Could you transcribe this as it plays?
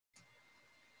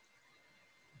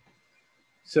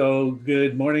So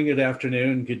good morning, good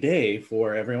afternoon, good day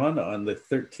for everyone on the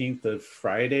 13th of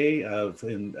Friday of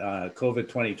COVID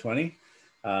 2020.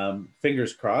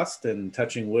 Fingers crossed and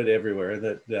touching wood everywhere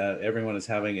that everyone is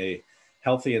having a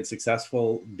healthy and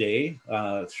successful day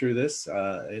through this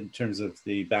in terms of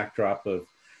the backdrop of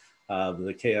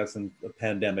the chaos and the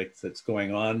pandemic that's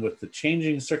going on with the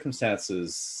changing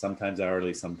circumstances, sometimes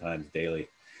hourly, sometimes daily.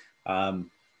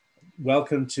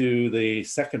 Welcome to the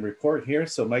second report here.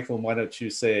 So Michael, why don't you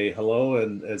say hello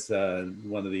and as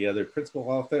one of the other principal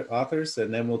authors,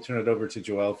 and then we'll turn it over to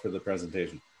Joelle for the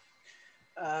presentation.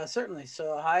 Certainly.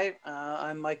 So hi,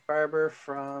 I'm Mike Barber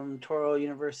from Turmoil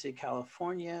University,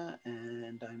 California,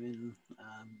 and I'm in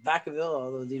Vacaville,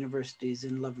 although the university is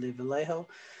in lovely Vallejo.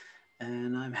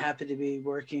 And I'm happy to be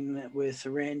working with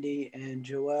Randy and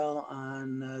Joelle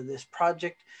on this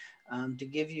project. To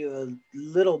give you a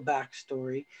little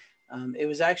backstory, it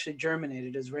was actually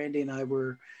germinated as Randy and I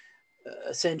were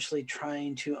essentially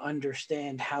trying to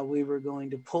understand how we were going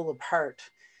to pull apart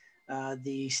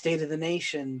the State of the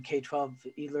Nation K-12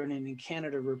 e-learning in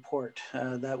Canada report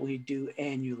that we do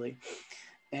annually,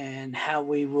 and how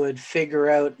we would figure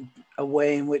out a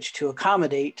way in which to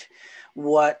accommodate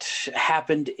what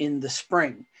happened in the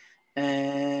spring.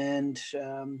 And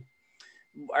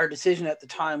our decision at the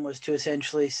time was to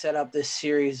essentially set up this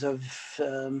series of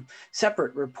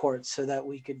separate reports so that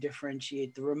we could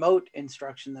differentiate the remote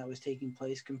instruction that was taking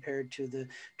place compared to the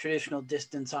traditional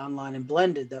distance, online, and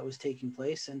blended that was taking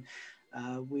place. And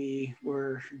we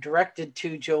were directed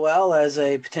to Joelle as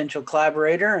a potential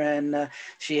collaborator, and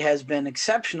she has been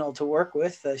exceptional to work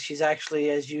with. She's actually,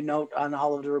 as you note on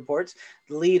all of the reports,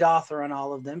 the lead author on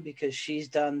all of them, because she's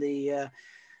done the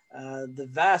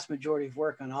vast majority of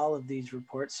work on all of these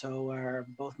reports. So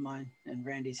both mine and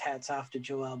Randy's hats off to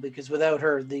Joelle, because without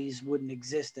her, these wouldn't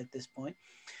exist at this point.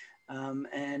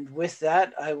 And with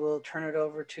that, I will turn it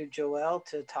over to Joelle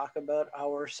to talk about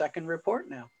our second report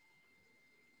now.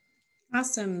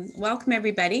 Awesome. Welcome,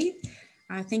 everybody.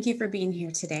 Thank you for being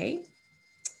here today.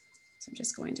 So I'm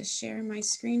just going to share my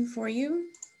screen for you.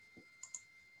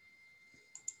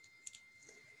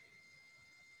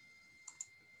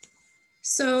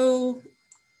 So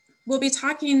we'll be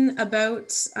talking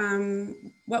about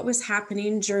what was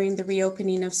happening during the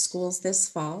reopening of schools this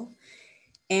fall.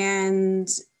 And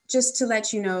just to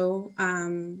let you know,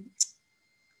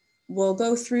 we'll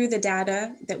go through the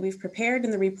data that we've prepared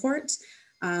in the report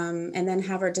and then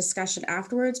have our discussion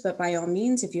afterwards. But by all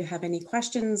means, if you have any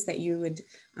questions that you would,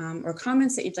 or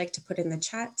comments that you'd like to put in the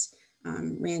chat,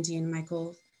 Randy and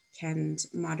Michael can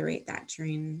moderate that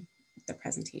during the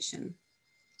presentation.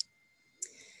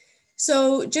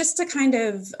 So just to kind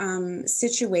of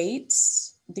situate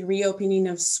the reopening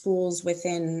of schools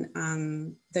within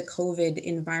the COVID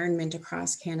environment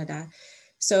across Canada.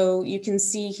 So you can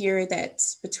see here that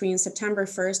between September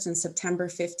 1st and September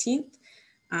 15th,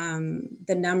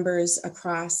 the numbers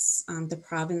across the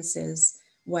provinces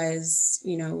was,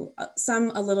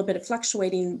 some a little bit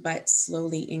fluctuating, but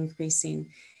slowly increasing.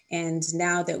 And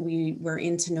now that we were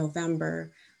into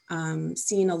November,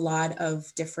 seeing a lot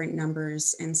of different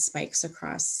numbers and spikes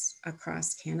across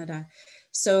Canada.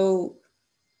 So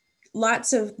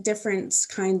lots of different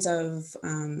kinds of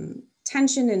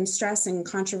tension and stress and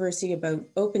controversy about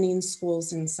opening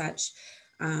schools and such.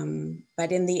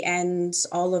 But in the end,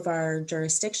 all of our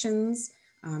jurisdictions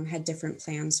had different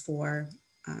plans for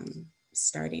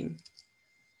starting.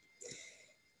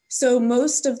 So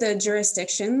most of the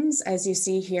jurisdictions, as you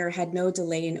see here, had no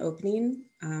delay in opening.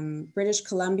 British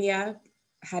Columbia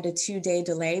had a 2-day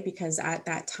delay because at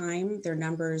that time, their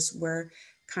numbers were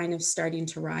kind of starting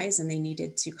to rise and they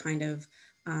needed to kind of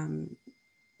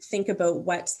think about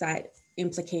what that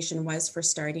implication was for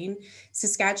starting.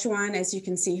 Saskatchewan, as you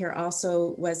can see here,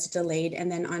 also was delayed,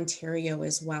 and then Ontario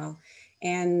as well.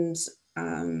 And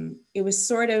it was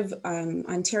sort of,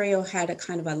 Ontario had a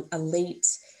kind of a late,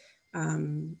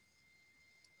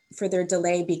 for their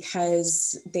delay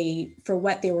because for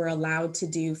what they were allowed to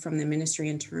do from the ministry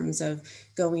in terms of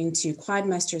going to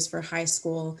quadmesters for high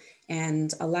school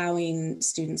and allowing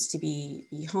students to be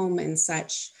home and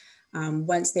such.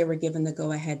 Once they were given the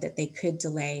go-ahead that they could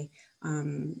delay,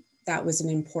 that was an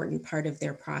important part of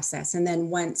their process. And then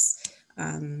once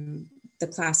the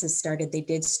classes started, they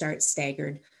did start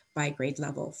staggered by grade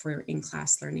level for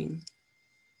in-class learning.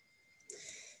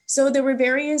 So there were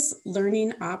various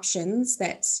learning options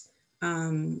that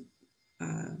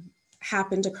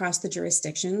happened across the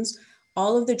jurisdictions.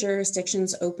 All of the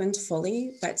jurisdictions opened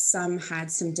fully, but some had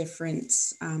some different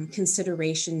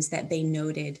considerations that they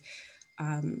noted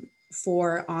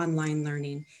for online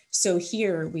learning. So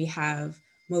here we have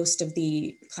Most of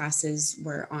the classes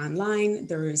were online.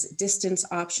 There was distance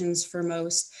options for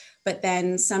most, but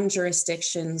then some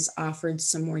jurisdictions offered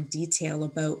some more detail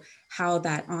about how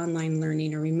that online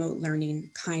learning or remote learning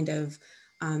kind of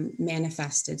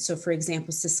manifested. So for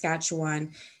example,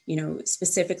 Saskatchewan,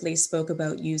 specifically spoke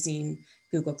about using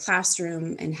Google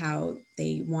Classroom and how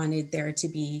they wanted there to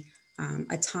be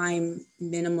a time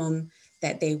minimum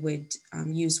that they would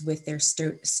use with their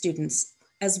students,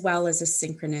 as well as a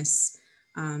synchronous,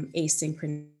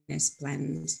 asynchronous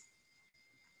blend.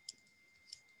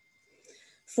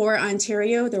 For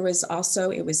Ontario, there was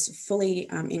also, it was fully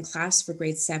in class for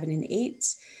grades 7 and 8.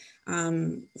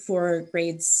 For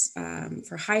grades,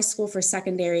 for high school, for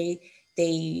secondary,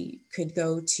 they could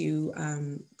go to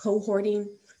cohorting.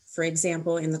 For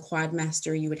example, in the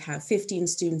quadmester, you would have 15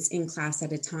 students in class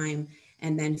at a time,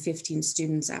 and then 15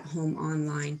 students at home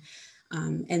online.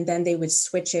 And then they would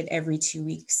switch it every 2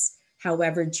 weeks.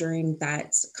 However, during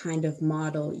that kind of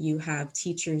model, you have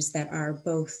teachers that are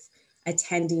both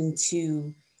attending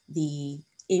to the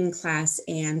in-class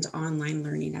and online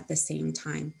learning at the same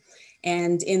time.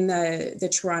 And in the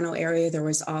Toronto area, there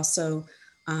was also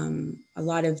a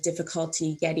lot of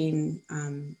difficulty getting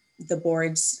the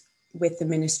boards with the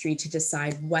ministry to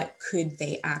decide what could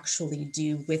they actually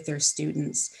do with their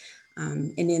students.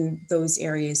 And in those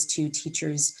areas too,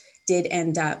 teachers did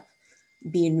end up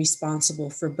being responsible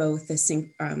for both the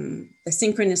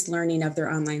synchronous learning of their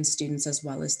online students as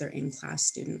well as their in-class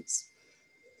students.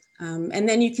 And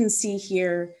then you can see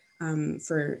here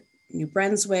for New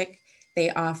Brunswick, they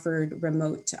offered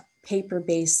remote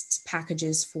paper-based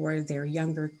packages for their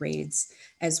younger grades,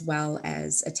 as well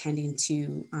as attending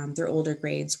to their older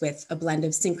grades with a blend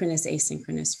of synchronous,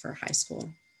 asynchronous for high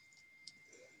school.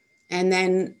 And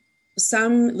then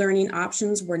some learning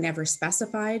options were never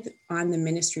specified on the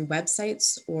ministry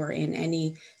websites or in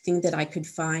anything that I could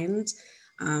find.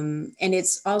 And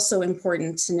it's also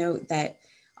important to note that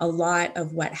a lot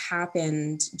of what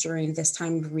happened during this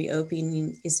time of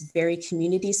reopening is very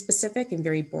community specific and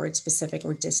very board specific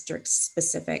or district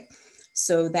specific,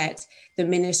 so that the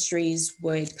ministries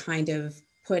would kind of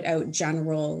put out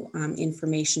general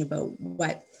information about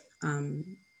what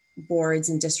boards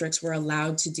and districts were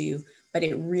allowed to do, but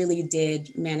it really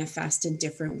did manifest in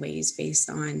different ways based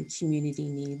on community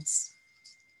needs.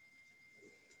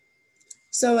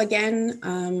 So again,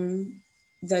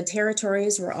 the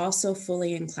territories were also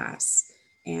fully in class.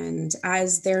 And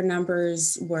as their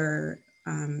numbers were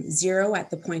 0 at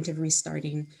the point of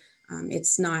restarting,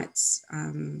 it's not,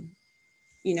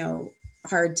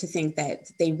 hard to think that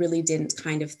they really didn't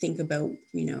kind of think about,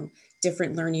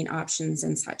 different learning options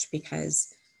and such,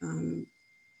 because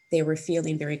they were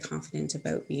feeling very confident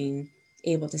about being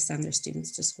able to send their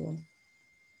students to school.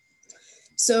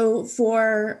 So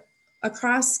for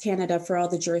across Canada, for all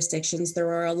the jurisdictions, there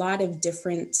are a lot of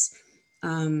different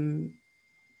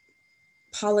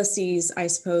policies, I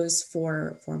suppose,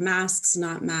 for masks,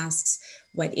 not masks,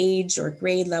 what age or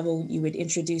grade level you would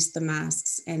introduce the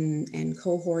masks, and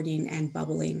cohorting and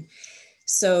bubbling.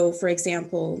 So for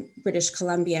example, British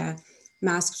Columbia,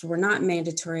 masks were not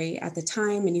mandatory at the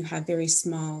time, and you have very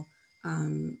small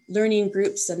learning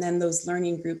groups, and then those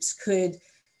learning groups could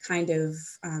kind of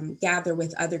gather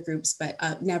with other groups,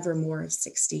 but never more of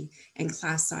 60, and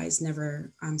class size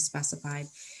never specified.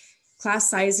 Class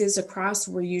sizes across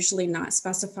were usually not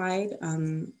specified,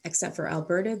 except for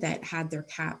Alberta, that had their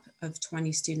cap of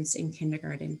 20 students in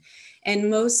kindergarten. And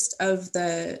most of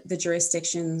the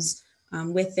jurisdictions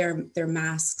with their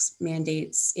masks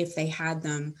mandates, if they had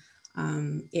them,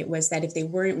 it was that if they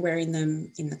weren't wearing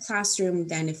them in the classroom,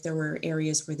 then if there were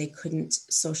areas where they couldn't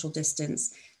social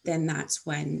distance, then that's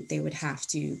when they would have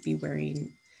to be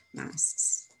wearing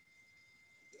masks.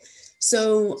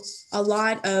 So a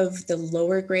lot of the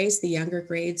lower grades, the younger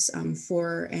grades,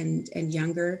 4 and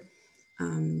younger,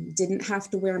 didn't have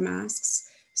to wear masks.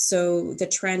 So the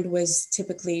trend was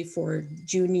typically for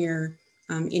junior,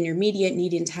 intermediate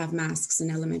needing to have masks in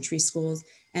elementary schools,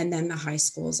 and then the high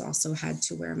schools also had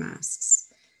to wear masks.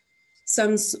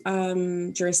 Some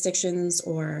jurisdictions,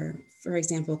 or for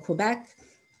example, Quebec,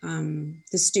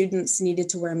 the students needed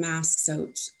to wear masks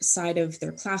outside of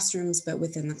their classrooms, but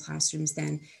within the classrooms,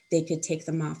 then they could take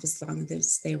them off as long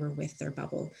as they were with their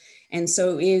bubble. And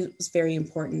so it was very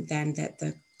important then that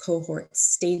the cohorts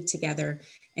stayed together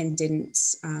and didn't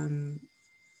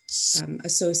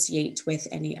associate with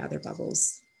any other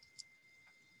bubbles.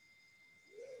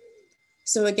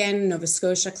 So again, Nova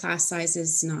Scotia class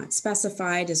sizes not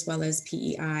specified, as well as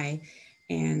PEI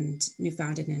and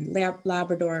Newfoundland and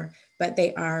Labrador, but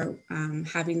they are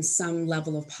having some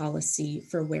level of policy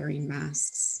for wearing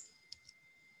masks.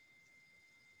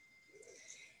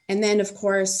 And then of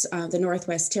course, the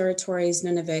Northwest Territories,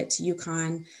 Nunavut,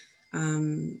 Yukon,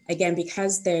 again,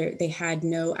 because they had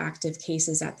no active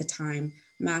cases at the time,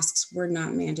 masks were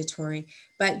not mandatory,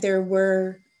 but there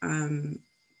were,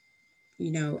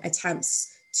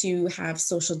 attempts to have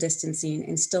social distancing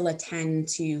and still attend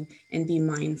to and be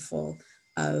mindful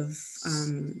of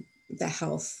the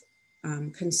health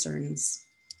concerns.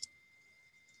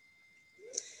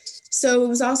 So it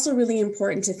was also really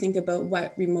important to think about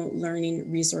what remote learning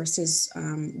resources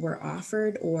were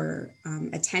offered or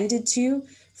attended to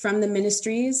from the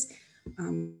ministries.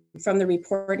 From the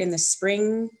report in the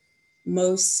spring,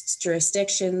 most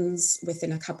jurisdictions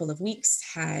within a couple of weeks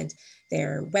had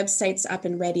their websites up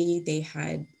and ready. They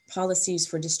had policies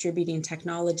for distributing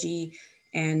technology,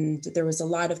 and there was a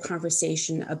lot of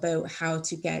conversation about how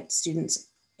to get students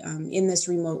in this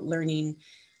remote learning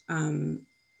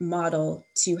model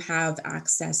to have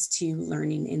access to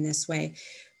learning in this way.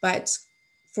 But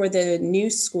for the new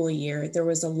school year, there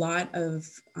was a lot of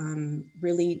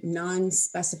really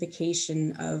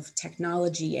non-specification of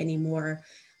technology anymore,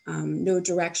 no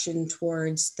direction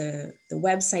towards the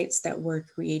websites that were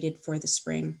created for the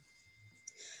spring.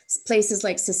 Places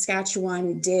like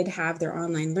Saskatchewan did have their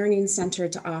online learning center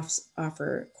to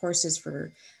offer courses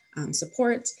for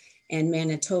support, and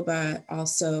Manitoba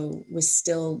also was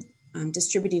still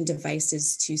distributing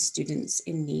devices to students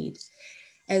in need.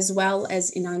 As well as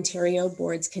in Ontario,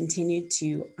 boards continued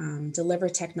to deliver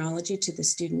technology to the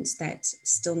students that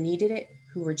still needed it,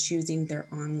 who were choosing their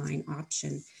online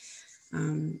option.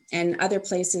 And other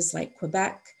places like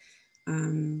Quebec,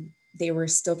 they were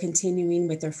still continuing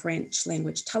with their French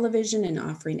language television and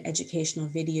offering educational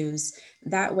videos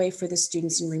that way for the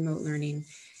students in remote learning.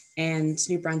 And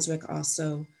New Brunswick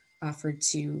also offered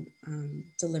to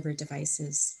deliver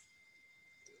devices.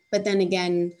 But then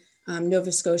again,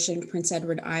 Nova Scotia and Prince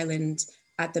Edward Island,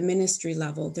 at the ministry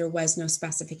level, there was no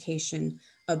specification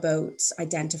about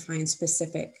identifying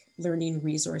specific learning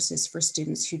resources for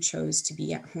students who chose to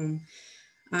be at home.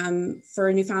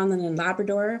 For Newfoundland and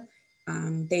Labrador,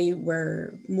 they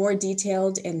were more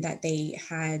detailed in that they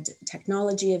had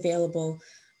technology available.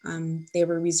 They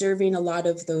were reserving a lot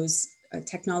of those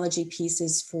technology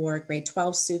pieces for grade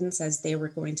 12 students, as they were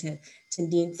going to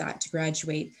need that to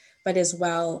graduate, but as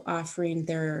well offering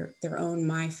their own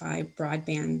MiFi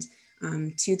broadband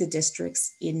to the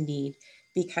districts in need.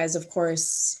 Because of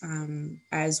course,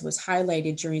 as was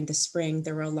highlighted during the spring,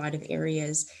 there were a lot of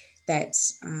areas that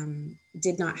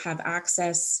did not have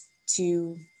access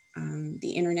to the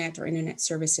internet or internet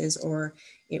services, or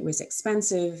it was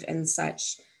expensive and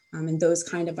such. And those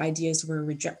kind of ideas were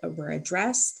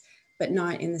addressed, but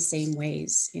not in the same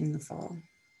ways in the fall.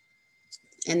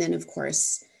 And then of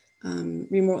course,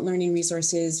 remote learning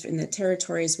resources in the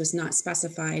territories was not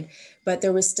specified, but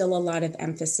there was still a lot of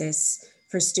emphasis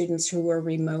for students who were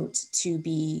remote to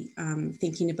be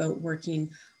thinking about working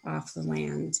off the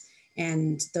land.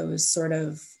 And those sort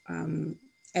of,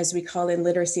 as we call in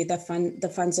literacy,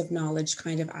 the funds of knowledge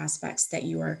kind of aspects, that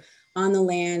you are on the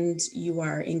land, you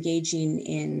are engaging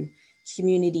in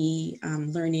community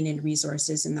learning and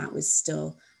resources, and that was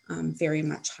still very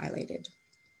much highlighted.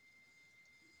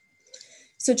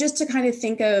 So just to kind of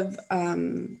think of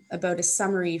about a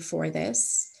summary for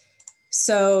this.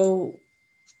 So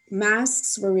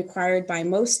masks were required by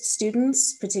most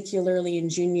students, particularly in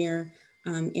junior,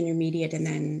 intermediate, and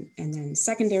then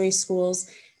secondary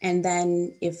schools. And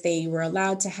then if they were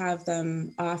allowed to have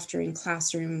them off during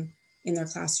in their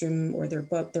classroom or their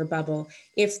bubble,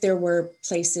 if there were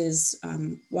places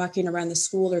walking around the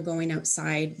school or going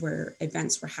outside where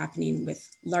events were happening with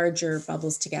larger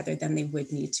bubbles together, then they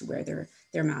would need to wear their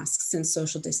masks, since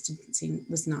social distancing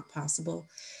was not possible.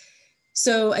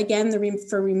 So again,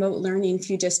 for remote learning,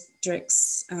 few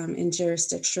districts and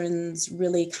jurisdictions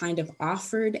really kind of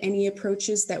offered any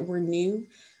approaches that were new,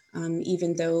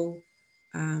 even though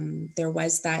there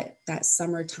was that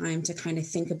summertime to kind of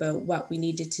think about what we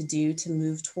needed to do to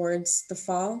move towards the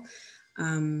fall.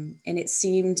 And it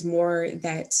seemed more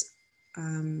that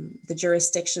the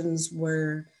jurisdictions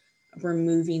were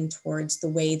moving towards the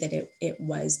way that it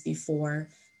was before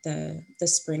the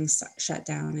spring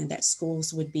shutdown, and that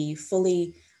schools would be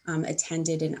fully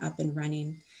attended and up and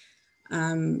running.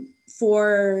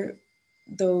 For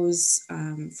those,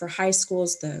 for high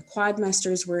schools, the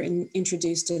quadmesters were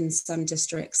introduced in some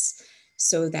districts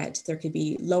so that there could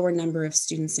be lower number of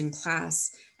students in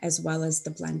class, as well as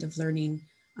the blend of learning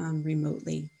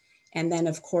remotely. And then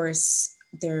of course,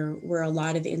 there were a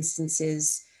lot of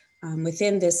instances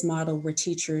within this model where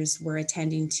teachers were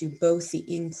attending to both the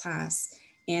in-class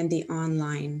and the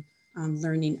online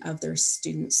learning of their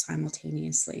students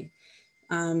simultaneously.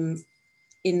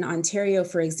 in Ontario,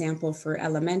 for example, for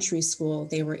elementary school,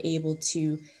 they were able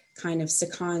to kind of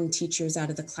second teachers out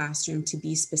of the classroom to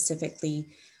be specifically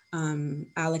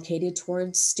allocated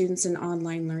towards students in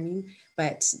online learning,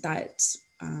 but that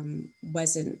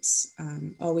wasn't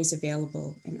always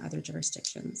available in other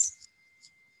jurisdictions.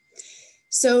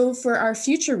 So for our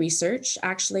future research,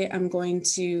 actually, I'm going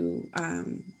to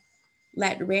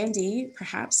let Randy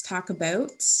perhaps talk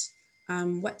about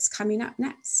what's coming up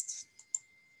next.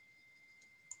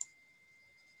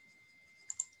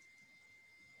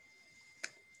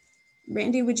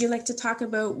 Randy, would you like to talk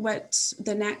about what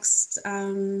the next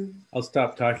I'll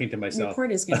stop talking to myself.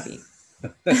 Report is going to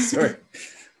be. Sorry,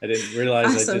 I didn't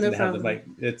realize Awesome, I didn't no have problem. the mic.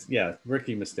 It's, yeah,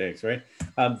 rookie mistakes, right?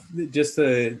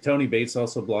 Tony Bates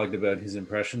also blogged about his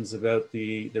impressions about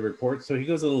the report. So he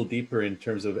goes a little deeper in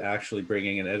terms of actually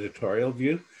bringing an editorial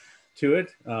view to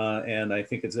it. And I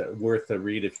think it's worth a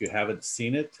read if you haven't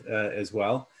seen it as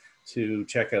well, to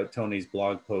check out Tony's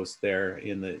blog post there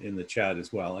in the chat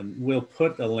as well. And we'll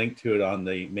put a link to it on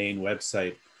the main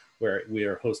website where we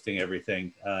are hosting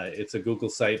everything. It's a Google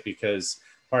site because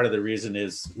part of the reason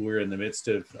is we're in the midst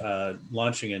of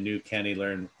launching a new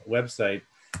CANeLearn website.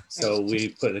 So we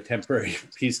put a temporary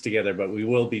piece together, but we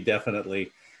will be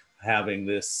definitely having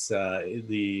this,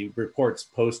 the reports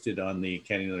posted on the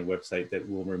CANeLearn website that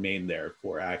will remain there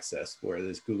for access, where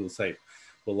this Google site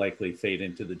will likely fade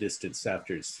into the distance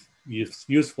after its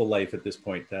useful life at this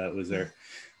point was there.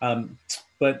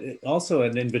 But also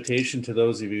an invitation to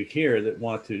those of you here that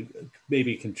want to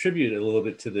maybe contribute a little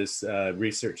bit to this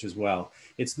research as well.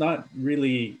 It's not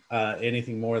really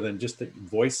anything more than just the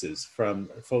voices from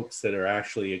folks that are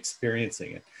actually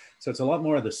experiencing it. So it's a lot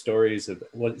more of the stories of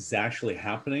what is actually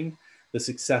happening, the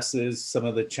successes, some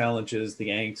of the challenges, the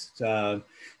angst,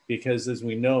 because as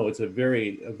we know, it's a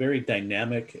very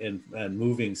dynamic and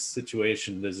moving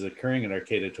situation that is occurring in our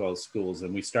K-12 schools.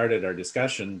 And we started our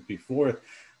discussion before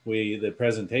the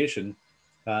presentation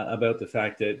about the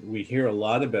fact that we hear a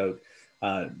lot about,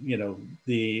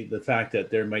 the fact that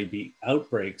there might be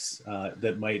outbreaks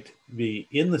that might be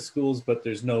in the schools, but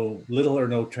there's little or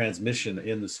no transmission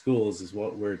in the schools is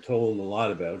what we're told a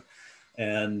lot about.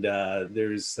 And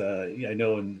there's, I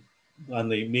know on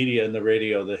the media and the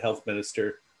radio, the health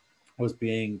minister was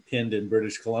being pinned in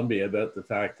British Columbia about the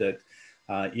fact that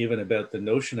even about the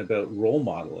notion about role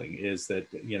modeling is that,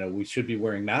 we should be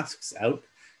wearing masks out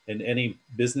in any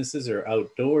businesses or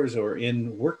outdoors or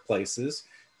in workplaces.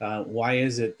 Why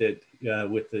is it that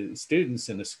with the students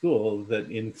in the school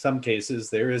that in some cases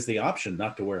there is the option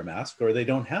not to wear a mask, or they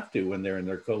don't have to when they're in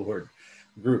their cohort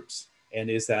groups? And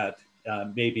is that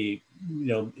maybe,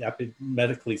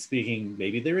 medically speaking,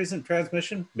 maybe there isn't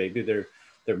transmission, maybe there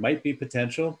might be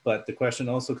potential, but the question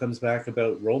also comes back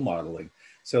about role modeling.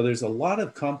 So there's a lot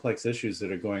of complex issues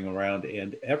that are going around,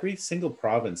 and every single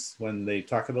province, when they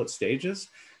talk about stages,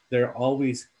 they're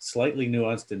always slightly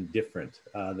nuanced and different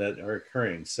that are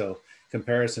occurring. So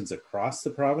comparisons across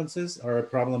the provinces are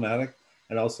problematic,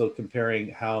 and also comparing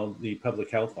how the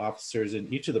public health officers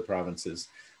in each of the provinces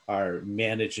are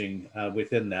managing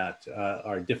within that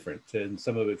are different. And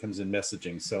some of it comes in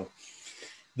messaging. So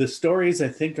the stories, I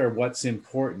think, are what's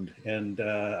important. And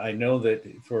I know that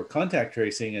for contact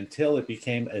tracing, until it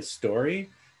became a story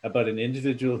about an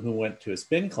individual who went to a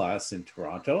spin class in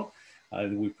Toronto,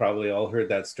 we probably all heard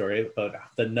that story about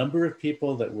the number of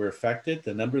people that were affected,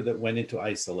 the number that went into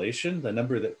isolation, the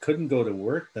number that couldn't go to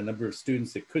work, the number of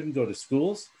students that couldn't go to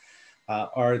schools,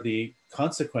 are the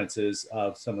consequences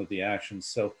of some of the actions.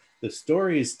 So the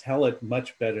stories tell it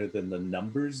much better than the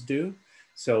numbers do.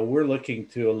 So we're looking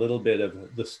to a little bit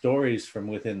of the stories from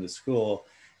within the school,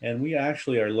 and we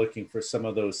actually are looking for some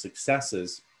of those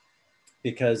successes,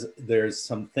 because there's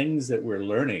some things that we're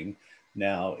learning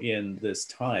now in this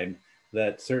time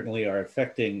that certainly are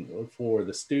affecting for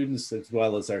the students as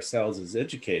well as ourselves as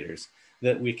educators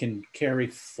that we can carry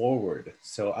forward.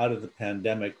 So out of the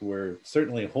pandemic, we're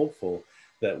certainly hopeful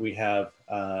that we have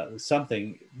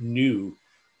something new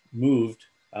moved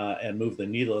and move the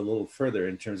needle a little further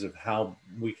in terms of how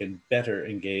we can better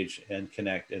engage and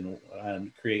connect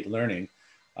and create learning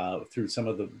through some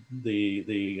of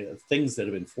the things that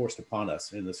have been forced upon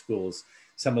us in the schools,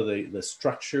 some of the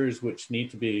structures which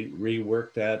need to be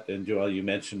reworked at. And Joel, you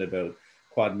mentioned about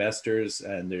quadmesters,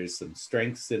 and there's some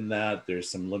strengths in that, there's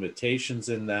some limitations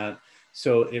in that.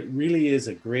 So it really is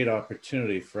a great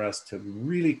opportunity for us to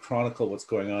really chronicle what's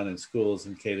going on in schools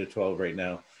in K-12 right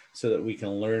now, so that we can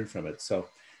learn from it. So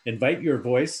invite your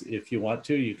voice if you want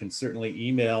to. You can certainly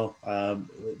email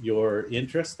your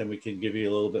interest, and we can give you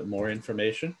a little bit more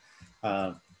information.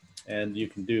 And you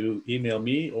can email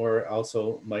me, or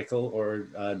also Michael or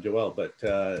Joelle.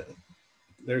 But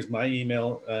there's my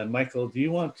email. Michael, do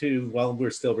you want to, while we're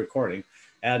still recording,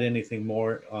 add anything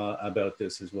more about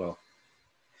this as well?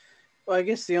 Well, I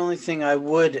guess the only thing I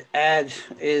would add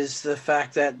is the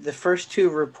fact that the first two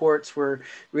reports were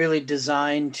really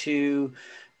designed to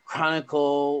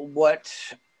chronicle what,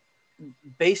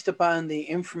 based upon the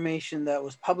information that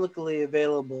was publicly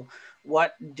available,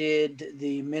 what did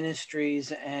the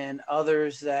ministries and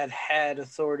others that had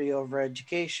authority over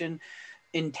education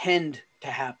intend to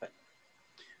happen.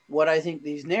 What I think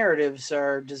these narratives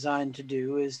are designed to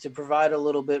do is to provide a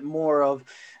little bit more of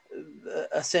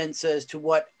a sense as to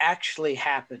what actually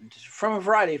happened from a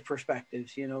variety of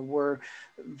perspectives. You know, we're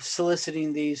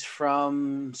soliciting these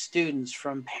from students,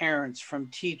 from parents, from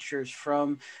teachers,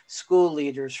 from school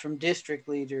leaders, from district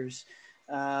leaders.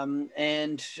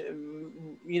 And,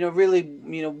 you know, really,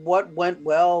 you know, what went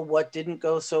well, what didn't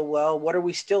go so well, what are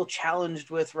we still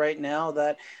challenged with right now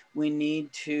that we need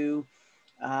to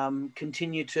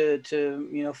continue to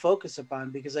you know, focus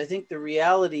upon. Because I think the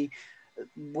reality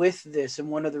with this, and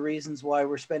one of the reasons why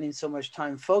we're spending so much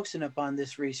time focusing upon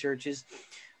this research, is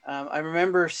I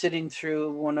remember sitting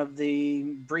through one of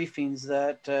the briefings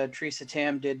that Teresa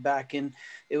Tam did back in,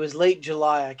 it was late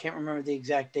July. I can't remember the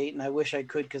exact date, and I wish I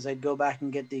could, because I'd go back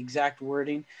and get the exact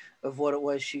wording of what it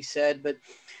was she said. But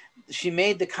she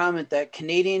made the comment that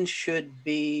Canadians should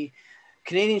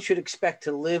expect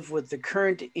to live with the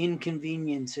current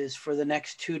inconveniences for the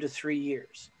next 2 to 3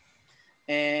 years.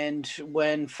 And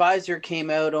when Pfizer came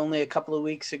out only a couple of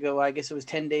weeks ago, I guess it was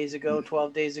 10 days ago,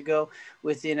 12 days ago,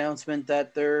 with the announcement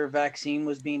that their vaccine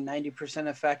was being 90%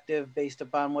 effective based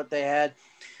upon what they had,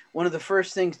 one of the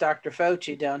first things Dr.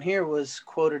 Fauci down here was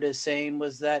quoted as saying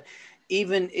was that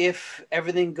even if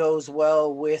everything goes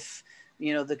well with,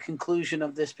 you know, the conclusion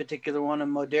of this particular one,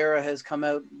 and Moderna has come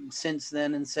out since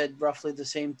then and said roughly the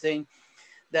same thing,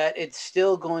 that it's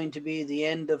still going to be the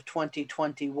end of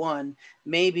 2021,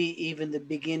 maybe even the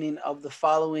beginning of the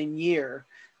following year,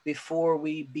 before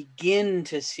we begin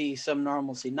to see some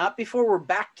normalcy. Not before we're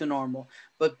back to normal,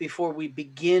 but before we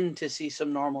begin to see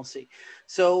some normalcy.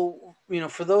 So, you know,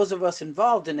 for those of us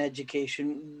involved in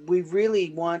education, we really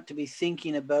want to be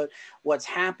thinking about what's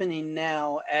happening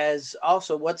now, as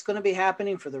also what's going to be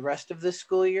happening for the rest of this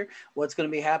school year, what's going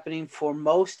to be happening for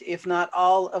most, if not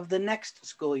all, of the next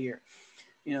school year.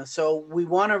 You know, so we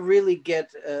want to really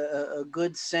get a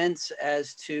good sense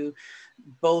as to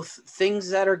both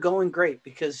things that are going great,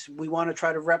 because we want to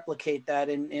try to replicate that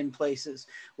in places.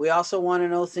 We also want to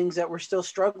know things that we're still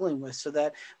struggling with, so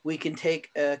that we can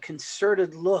take a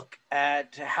concerted look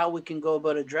at how we can go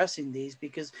about addressing these,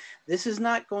 because this is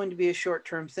not going to be a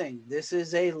short-term thing. This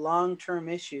is a long-term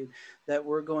issue that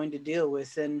we're going to deal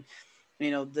with. And, you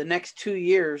know, the next 2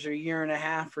 years or year and a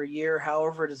half or year,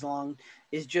 however it is long,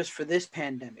 is just for this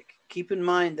pandemic. Keep in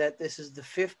mind that this is the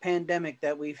 5th pandemic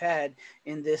that we've had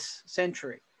in this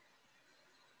century,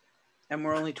 and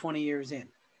we're only 20 years in.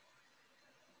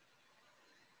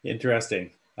 Interesting.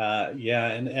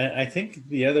 Yeah, and I think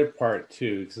the other part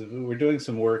too, because we're doing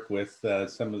some work with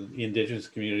some of the Indigenous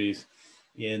communities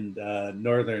in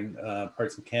northern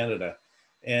parts of Canada,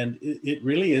 and it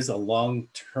really is a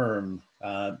long-term,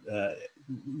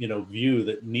 you know, view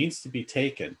that needs to be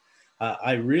taken.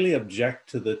 I really object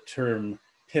to the term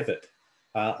pivot.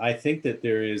 I think that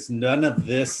there is none of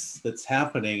this that's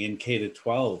happening in K to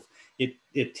 12.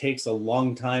 It takes a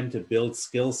long time to build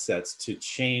skill sets, to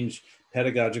change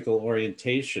pedagogical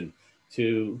orientation,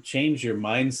 to change your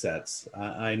mindsets.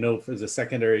 I know as a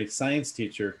secondary science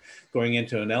teacher, going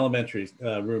into an elementary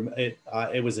room,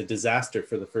 it was a disaster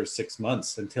for the first 6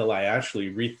 months until I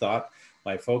actually rethought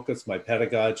my focus, my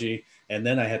pedagogy, and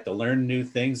then I had to learn new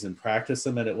things and practice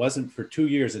them. And it wasn't for 2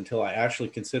 years until I actually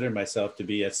considered myself to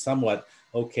be a somewhat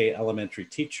okay elementary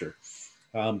teacher.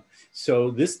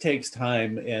 So this takes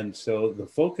time. And so the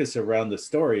focus around the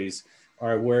stories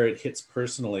are where it hits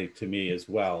personally to me as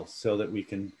well, so that we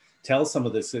can tell some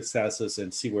of the successes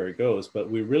and see where it goes.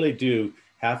 But we really do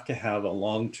have to have a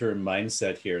long-term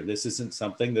mindset here. This isn't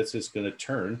something that's just going to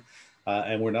turn,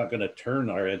 and we're not going to turn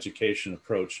our education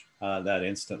approach that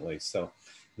instantly. So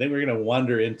I think we're going to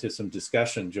wander into some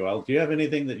discussion. Joelle, do you have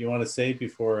anything that you want to say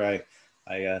before I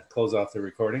close off the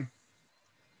recording?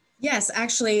 Yes,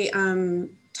 actually,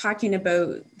 talking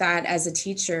about that as a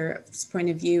teacher's point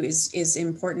of view is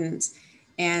important.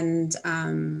 And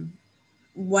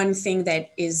one thing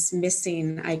that is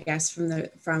missing, I guess,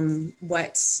 from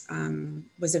what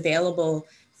was available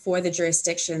for the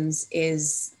jurisdictions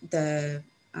is the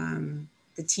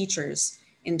teachers,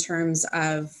 in terms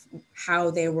of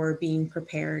how they were being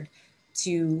prepared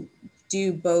to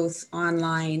do both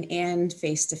online and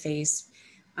face-to-face,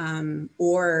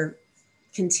 or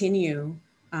continue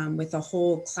with a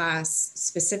whole class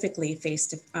specifically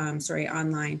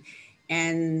online,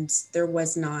 and there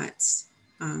was not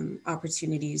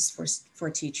opportunities for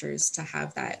teachers to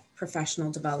have that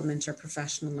professional development or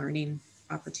professional learning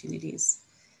opportunities.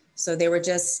 So they were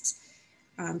just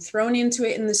thrown into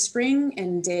it in the spring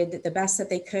and did the best that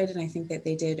they could. And I think that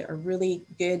they did a really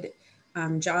good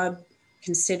job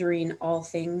considering all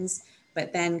things,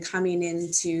 but then coming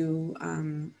into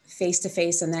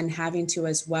face-to-face and then having to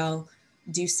as well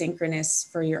do synchronous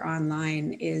for your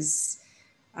online is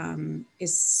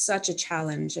such a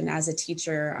challenge. And as a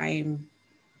teacher, I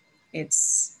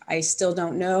still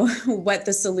don't know what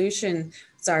the solutions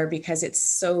are, because it's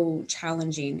so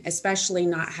challenging, especially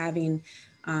not having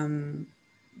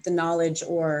the knowledge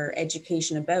or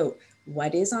education about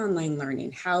what is online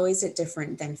learning, how is it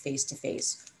different than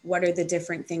face-to-face, what are the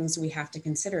different things we have to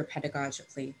consider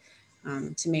pedagogically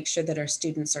to make sure that our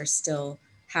students are still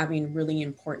having really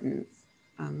important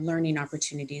learning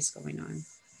opportunities going on.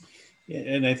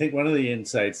 And I think one of the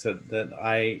insights that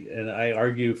I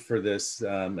argue for this,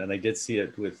 and I did see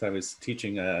it I was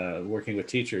teaching, working with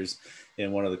teachers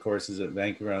in one of the courses at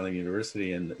Vancouver Island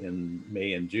University in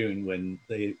May and June, when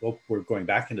they were going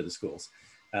back into the schools,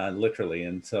 literally.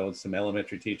 And so some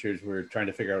elementary teachers were trying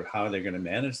to figure out how they're going to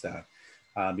manage that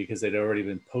because they'd already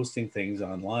been posting things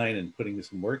online and putting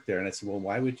some work there. And I said, well,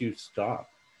 why would you stop?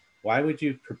 Why would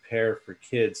you prepare for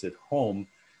kids at home?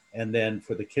 And then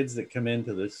for the kids that come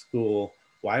into the school,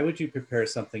 why would you prepare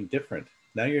something different?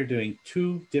 Now you're doing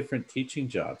two different teaching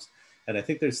jobs. And I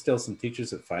think there's still some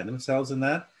teachers that find themselves in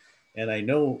that. And I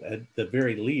know at the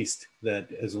very least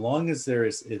that as long as there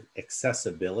is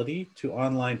accessibility to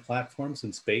online platforms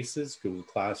and spaces, Google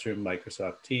Classroom,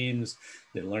 Microsoft Teams,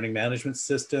 the learning management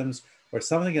systems, or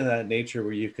something of that nature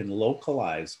where you can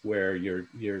localize where your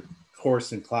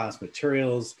course and class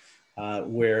materials,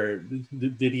 where the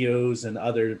videos and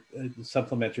other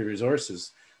supplementary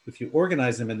resources, if you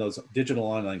organize them in those digital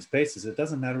online spaces, it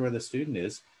doesn't matter where the student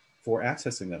is for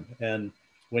accessing them. And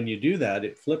when you do that,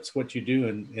 it flips what you do.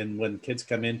 And when kids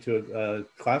come into a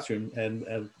classroom and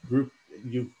a group,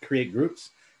 you create groups,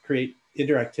 create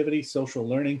interactivity, social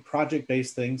learning,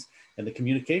 project-based things, and the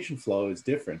communication flow is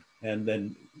different. And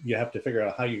then you have to figure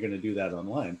out how you're going to do that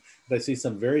online. But I see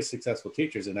some very successful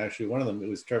teachers, and actually one of them, it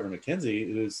was Trevor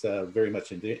McKenzie, who's very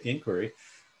much into inquiry,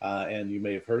 and you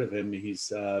may have heard of him.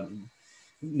 He's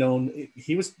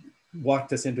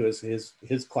walked us into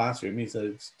his classroom. He's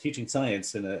teaching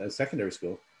science in a secondary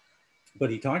school, but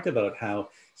he talked about how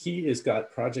he has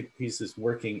got project pieces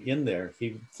working in there.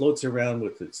 He floats around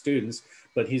with the students,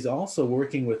 but he's also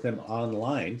working with them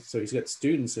online. So he's got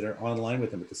students that are online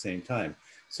with him at the same time.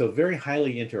 So very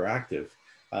highly interactive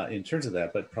in terms of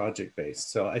that, but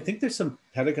project-based. So I think there's some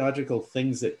pedagogical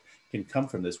things that can come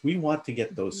from this. We want to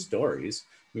get those stories.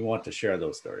 We want to share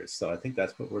those stories. So I think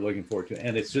that's what we're looking forward to.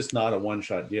 And it's just not a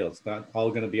one-shot deal. It's not all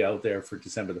going to be out there for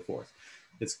December the 4th.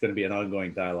 It's going to be an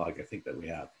ongoing dialogue, I think, that we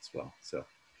have as well. So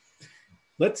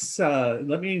let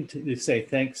me say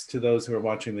thanks to those who are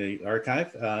watching the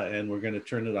archive, and we're going to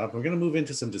turn it off. We're going to move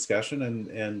into some discussion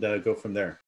and go from there.